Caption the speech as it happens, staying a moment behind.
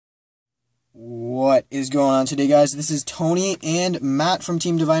What is going on today, guys? This is Tony and Matt from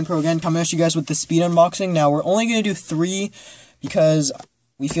Team Divine Pro again, coming at you guys with the speed unboxing. Now, we're only going to do 3 because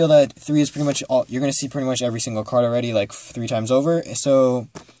we feel that 3 is pretty much all. You're going to see pretty much every single card already, like 3 times over. So,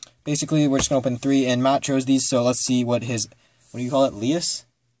 basically, we're just going to open 3, and Matt chose these, so let's see what his, what do you call it, Lias?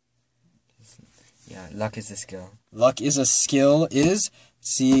 Yeah, luck is a skill. Luck is a skill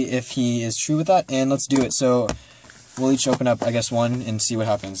see if he is true with that, and let's do it. So, we'll each open up, I guess, 1 and see what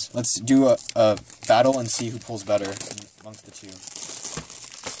happens. Let's do a battle and see who pulls better amongst the 2.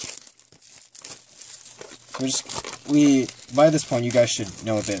 By this point, you guys should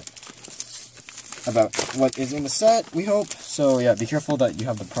know a bit about what is in the set, we hope. So yeah, be careful that you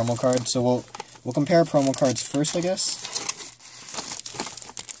have the promo card. So we'll compare promo cards first, I guess.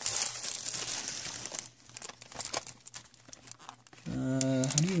 How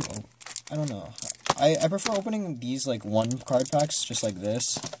do you? I don't know. I prefer opening these like 1 card packs, just like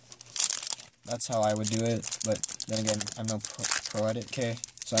this. That's how I would do it. But then again, I'm no pro at it. Okay,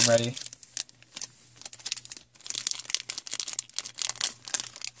 so I'm ready.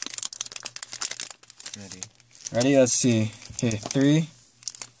 Ready? Let's see. Okay, 3,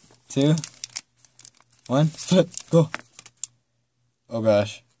 2, 1, flip, go. Oh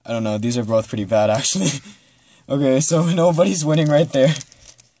gosh, I don't know. These are both pretty bad, actually. Okay, so nobody's winning right there.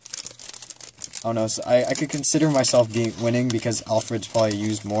 Oh no, so I could consider myself winning because Alfred's probably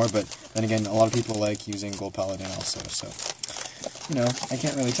used more, but then again, a lot of people like using Gold Paladin also, so, you know, I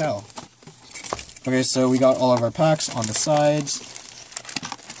can't really tell. Okay, so we got all of our packs on the sides,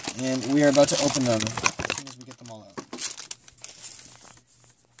 and we are about to open them as soon as we get them all out.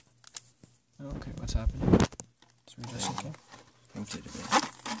 Okay, what's happening? Is we just okay?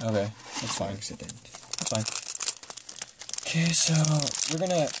 Okay, that's fine. Accident. That's fine. Okay, so we're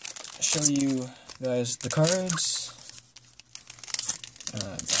gonna show you guys the cards.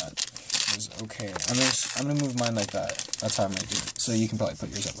 That is okay. I'm gonna move mine like that. That's how I'm gonna do it. So you can probably put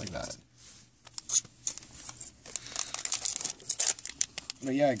yours up like that.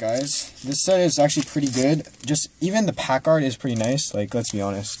 But yeah, guys, this set is actually pretty good. Just even the pack art is pretty nice. Like, let's be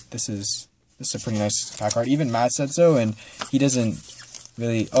honest, this is a pretty nice pack art. Even Matt said so, and he doesn't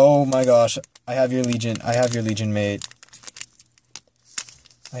really. Oh my gosh, I have your Legion. I have your Legion mate.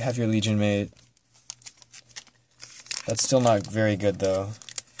 I have your Legion mate. That's still not very good though.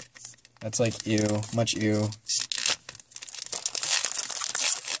 That's like ew, much ew.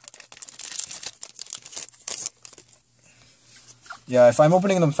 Yeah, if I'm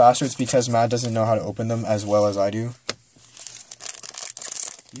opening them faster, it's because Matt doesn't know how to open them as well as I do.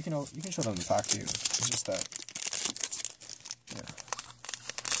 You can show them the pack too. It's just that. Yeah.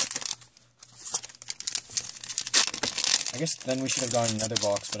 I guess then we should have gotten another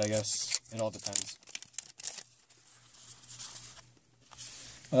box, but I guess it all depends.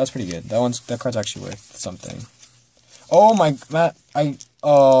 Oh, that's pretty good. That card's actually worth something. Oh my, Matt,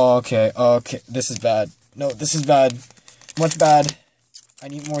 oh, okay, this is bad. No, this is bad. Much bad. I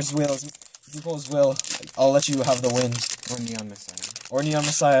need more Zwills. If you pull Zwill, I'll let you have the win. Or Neon Messiah. Or Neon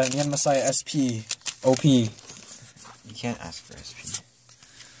Messiah. Neon Messiah SP. OP. You can't ask for SP.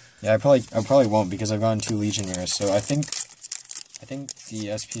 Yeah, I probably won't because I've gotten 2 Legionnaires, so I think the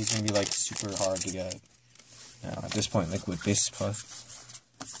SP is gonna be like super hard to get. Now at this point, like with base plus.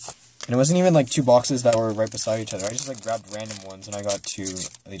 And it wasn't even like 2 boxes that were right beside each other. I just like grabbed random ones and I got 2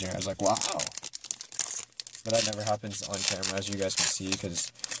 Legionnaires. I was like, wow. But that never happens on camera, as you guys can see,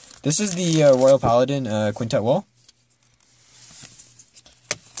 because this is the Royal Paladin Quintet Wall.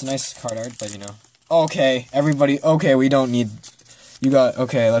 It's a nice card art, but you know. Okay, everybody. Okay, we don't need.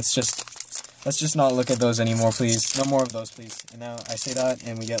 Okay, let's just not look at those anymore, please. No more of those, please. And now I say that,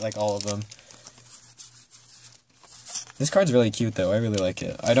 and we get like all of them. This card's really cute, though. I really like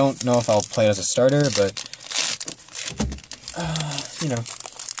it. I don't know if I'll play it as a starter, but you know.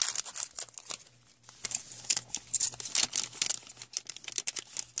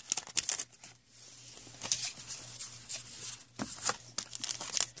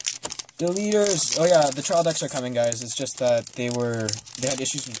 The leaders, oh yeah, the trial decks are coming, guys. It's just that they had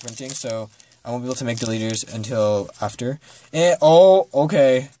issues with printing, so I won't be able to make the leaders until after. And, oh,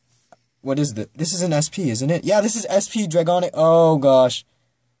 okay. What is this? This is an SP, isn't it? Yeah, this is SP Dragonic. Oh gosh.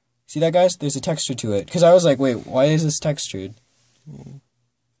 See that, guys? There's a texture to it. Because I was like, wait, why is this textured?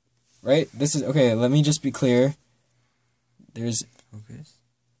 Right? This is, okay, let me just be clear. There's, focus.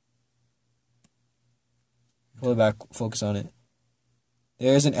 Pull it back, focus on it.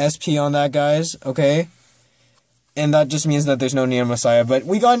 There's an SP on that, guys, okay? And that just means that there's no Neon Messiah, but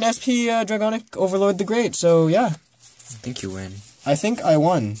we got an SP Dragonic Overlord the Great, so yeah. I think you win. I think I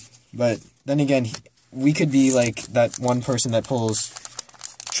won, but then again, we could be like that one person that pulls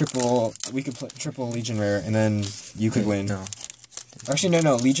we could put triple Legion Rare, and then you could win. No. Actually,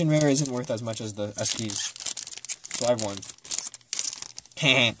 no, Legion Rare isn't worth as much as the SPs. So I've won.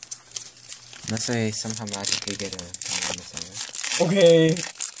 Let's say somehow magically get a Neon Messiah. Okay.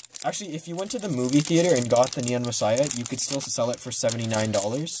 Actually, if you went to the movie theater and got the Neon Messiah, you could still sell it for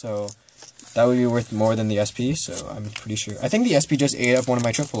 $79, so that would be worth more than the SP, so I'm pretty sure. I think the SP just ate up one of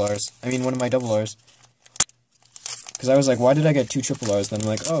my triple Rs. I mean, one of my double Rs. Because I was like, why did I get 2 triple Rs? Then I'm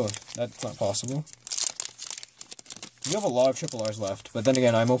like, oh, that's not possible. You have a lot of triple Rs left, but then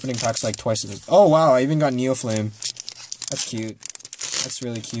again, I'm opening packs like twice as... Oh, wow, I even got Neo Flame. That's cute. That's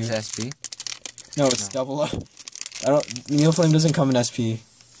really cute. Is it SP? No, it's double... Neo Flame doesn't come in SP.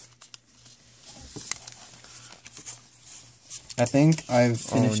 I think I've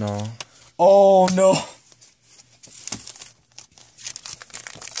finished... Oh, no. Oh, no!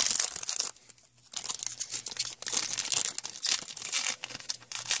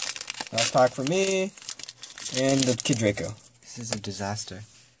 Last pack for me, and the Kid Draco. This is a disaster.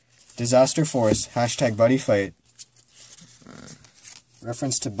 Disaster Force, hashtag buddy fight.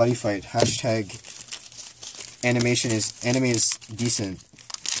 Reference to buddy fight, hashtag anime is decent.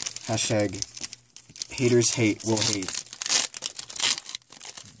 Hashtag haters will hate.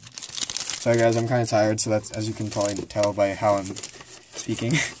 Sorry guys, I'm kind of tired, so that's, as you can probably tell by how I'm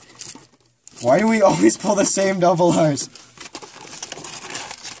speaking. Why do we always pull the same double Rs?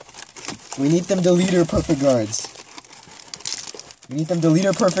 We need them to leader perfect guards. We need them to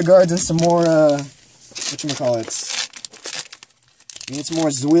leader perfect guards and some more, whatchamacallits. We need some more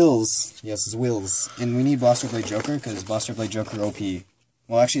Zwills. Yes, Zwills. And we need Blaster Blade Joker, because Blaster Blade Joker OP.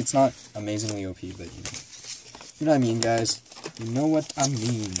 Well, actually, it's not amazingly OP, but you know what I mean, guys. You know what I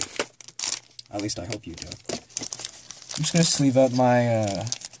mean. At least I hope you do. I'm just going to sleeve up my,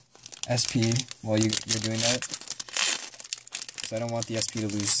 SP while you're doing that. Because I don't want the SP to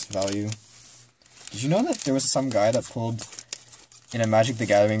lose value. Did you know that there was some guy that pulled, in a Magic the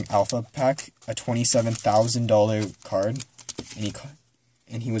Gathering Alpha pack, a $27,000 card?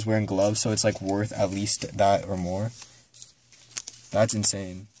 And he was wearing gloves, so it's like worth at least that or more. That's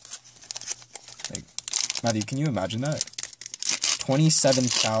insane. Like, Matthew, can you imagine that?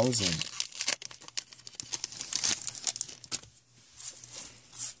 27,000.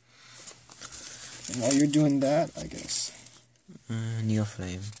 And while you're doing that, I guess. Neo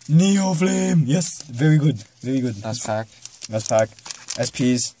Flame. Neo Flame! Yes! Very good. Very good. Last pack. Last pack.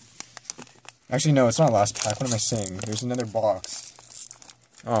 SPs. Actually, no, it's not last pack. What am I saying? There's another box.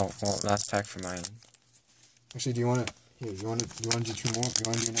 Oh, well, last pack for mine. Actually, do you want to... Here, you want to do 2 more? You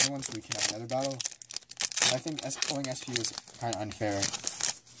want to do another one so we can have another battle? I think pulling SP is kind of unfair.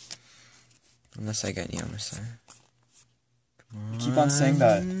 Unless I get Neo Messiah. You keep on saying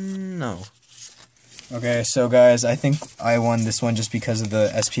that. No. Okay, so guys, I think I won this one just because of the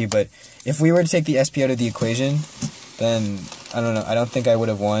SP, but if we were to take the SP out of the equation, then, I don't know, I don't think I would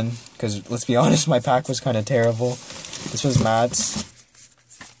have won, because, let's be honest, my pack was kind of terrible. This was Matt's.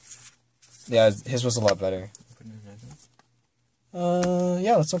 Yeah, his was a lot better.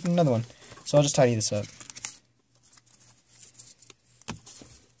 Yeah, let's open another one. So I'll just tidy this up.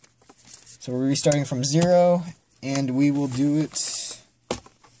 So we're restarting from 0, and we will do it...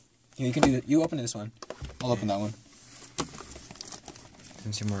 Here, you can do it. You open this one. I'll open that one.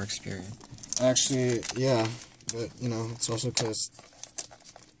 Since you're more experienced. Actually, yeah, but, you know, it's also because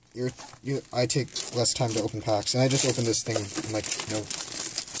I take less time to open packs, and I just opened this thing in, like, no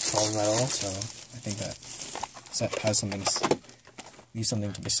problem at all, so I think that has something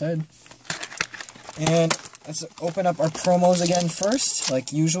to be said. And let's open up our promos again first,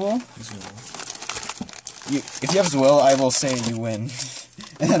 like usual. If you have Zwill, I will say you win.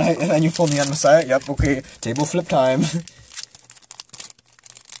 And then you pull me on Messiah. Yep, okay. Table flip time.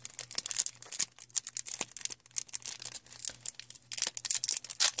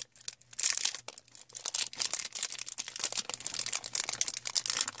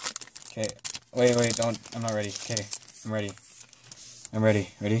 Okay. Wait, don't. I'm not ready. Okay. I'm ready.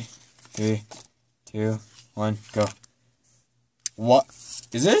 Ready? 3, 2, 1, go. What?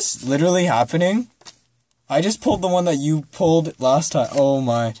 Is this literally happening? I just pulled the one that you pulled last time. Oh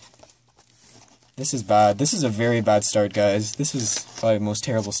my. This is bad. This is a very bad start, guys. This is probably the most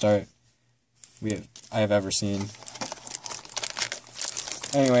terrible start I have ever seen.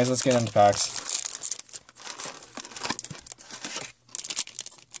 Anyways, let's get into packs.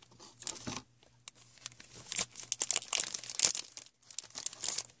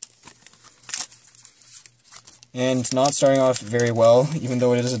 And it's not starting off very well, even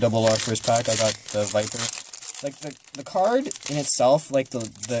though it is a double R first pack. I got the Viper. Like, the card in itself, like,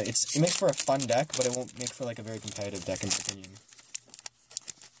 it makes for a fun deck, but it won't make for, like, a very competitive deck, in my opinion.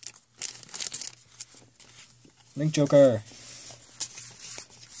 Link Joker.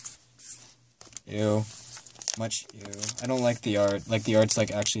 Ew. Much ew. I don't like the art. Like, the art's,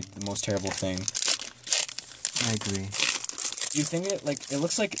 like, actually the most terrible thing. I agree. You think it, like, it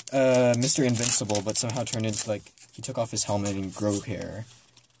looks like, Mr. Invincible, but somehow turned into, like, he took off his helmet and grew hair.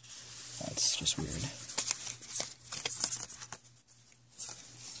 That's just weird.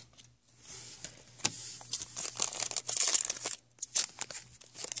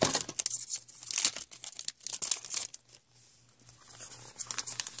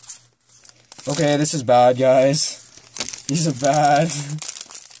 Okay, this is bad, guys. These are bad.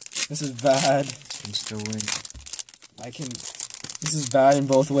 This is bad. Can still win. This is bad in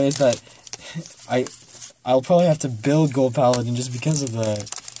both ways, that I'll probably have to build Gold Paladin just because of the...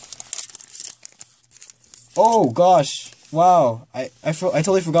 Oh, gosh. Wow. I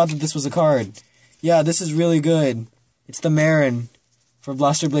totally forgot that this was a card. Yeah, this is really good. It's the Marin for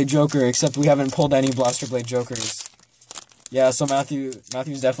Blaster Blade Joker, except we haven't pulled any Blaster Blade Jokers. Yeah, so Matthew's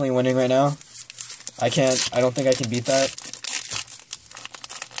definitely winning right now. I don't think I can beat that.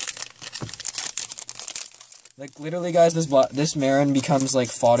 Like, literally, guys, this Marin becomes, like,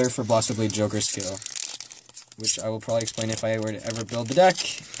 fodder for Blaster Blade Joker's skill. Which I will probably explain if I were to ever build the deck,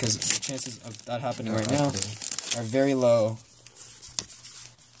 because the chances of that happening right now are very low.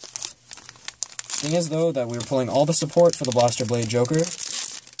 Thing is, though, that we were pulling all the support for the Blaster Blade Joker,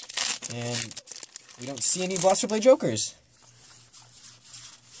 and we don't see any Blaster Blade Jokers.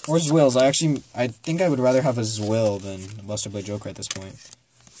 Or Zwills. I think I would rather have a Zwill than a Blaster Blade Joker at this point.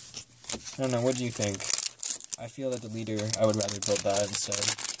 I don't know, what do you think? I feel that the leader, I would rather build that instead.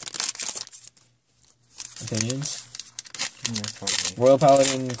 Opinions? Yeah, probably. Royal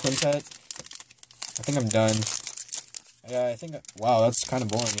Paladin Quintet? I think I'm done. Yeah, I think... Wow, that's kind of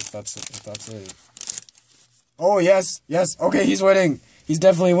boring if that's it. Oh, yes! Yes! Okay, he's winning! He's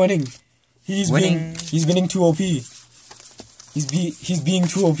definitely winning! He's winning too OP. He's being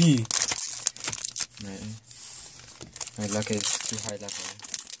too OP. My luck is too high level.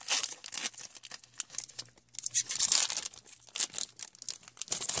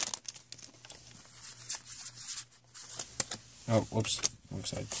 Oh, whoops. Wrong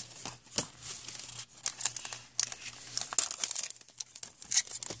side.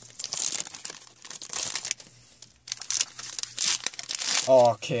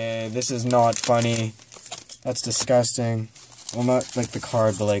 Okay, this is not funny. That's disgusting. Well, not, like, the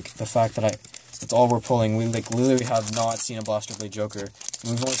card, but, like, the fact that that's all we're pulling. We, like, literally have not seen a Blaster Blade Joker.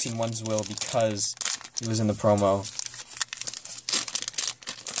 And we've only seen one Zwill because he was in the promo.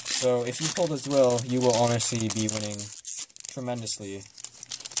 So, if you pull the Zwill, you will honestly be winning tremendously.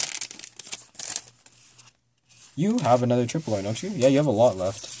 You have another triple R, don't you? Yeah, you have a lot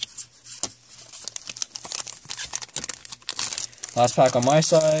left. Last pack on my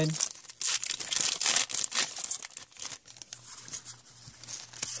side.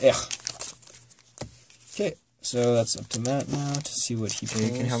 Ugh. Okay, so that's up to Matt now to see what he pulls.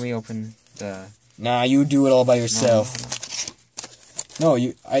 You can help me open the... Nah, you do it all by yourself. No,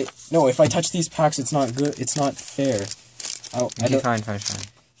 if I touch these packs, it's not good. It's not fair. Okay, fine.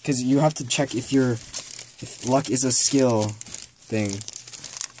 Because you have to check if luck is a skill thing.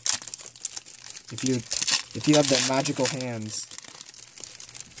 If you have the magical hands.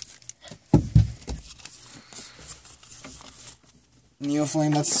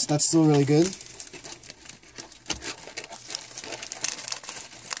 Neoflame, that's still really good.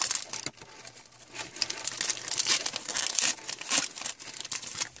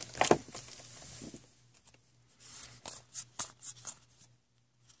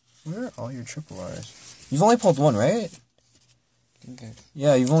 Where are all your triple R's? You've only pulled one, right? Okay.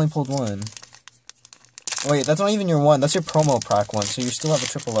 Yeah, you've only pulled one. Wait, that's not even your one. That's your promo pack one, so you still have a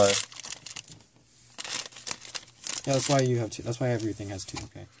triple R. Yeah, that's why you have two. That's why everything has two,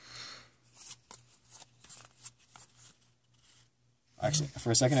 okay. Actually, for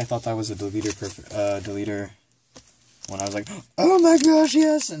a second I thought that was a deleter when I was like, oh my gosh,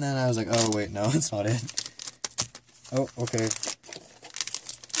 yes! And then I was like, oh wait, no, it's not it. Oh, okay.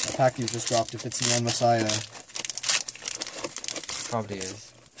 The pack you just dropped, if it's Neon Messiah. Probably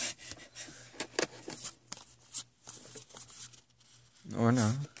is. Or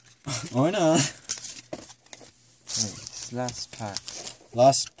not. Or not. Nice. Last pack.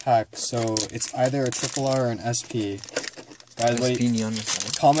 Last pack, so it's either a triple R or an SP. Guys, SP Neon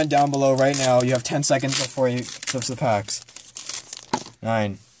Messiah. Comment down below right now. You have 10 seconds before you flip the packs.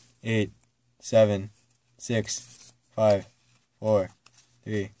 9, 8, 7, 6, 5, 4,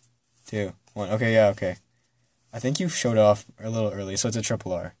 3, 2, 1. Okay, yeah, okay. I think you showed off a little early, so it's a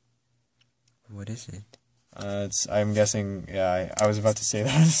triple R. What is it? I'm guessing, yeah, I was about to say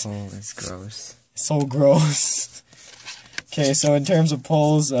that. Oh, it's gross. So gross. Okay, so in terms of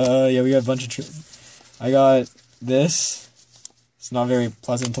pulls, yeah, we got a bunch of... I got this. It's not very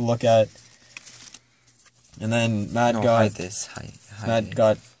pleasant to look at. And then Matt got... hide this. Hide Matt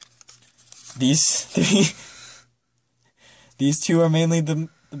got these three. These two are mainly the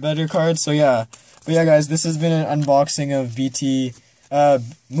better cards, so yeah. But yeah, guys, this has been an unboxing of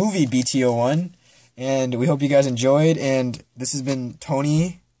movie BT01. And we hope you guys enjoyed. And this has been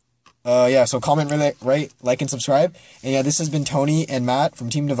Tony. Yeah, so comment, rate, like, and subscribe. And yeah, this has been Tony and Matt from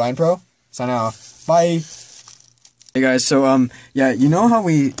Team Divine Pro. Signing off. Bye. Hey guys, so yeah, you know how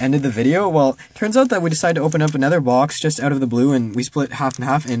we ended the video? Well, turns out that we decided to open up another box just out of the blue, and we split half and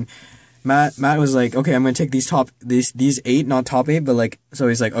half. And Matt was like, okay, I'm gonna take these 8, not top 8, but like, so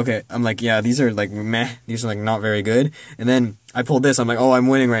he's like, okay, I'm like, yeah, these are like meh, these are like not very good. And then I pulled this, I'm like, oh, I'm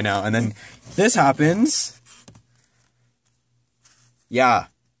winning right now. And then this happens. Yeah,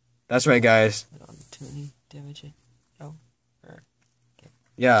 that's right, guys.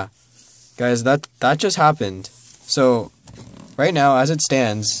 Yeah, guys, that just happened. So right now, as it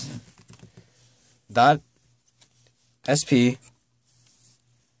stands, that SP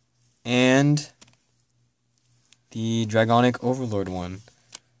and the Dragonic Overlord one.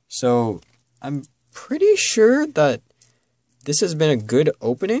 So I'm pretty sure that this has been a good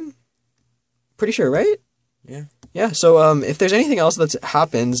opening. Pretty sure, right? Yeah. Yeah, so if there's anything else that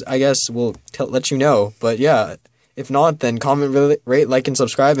happens, I guess we'll let you know. But yeah, if not, then comment, rate, like, and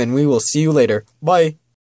subscribe, and we will see you later. Bye!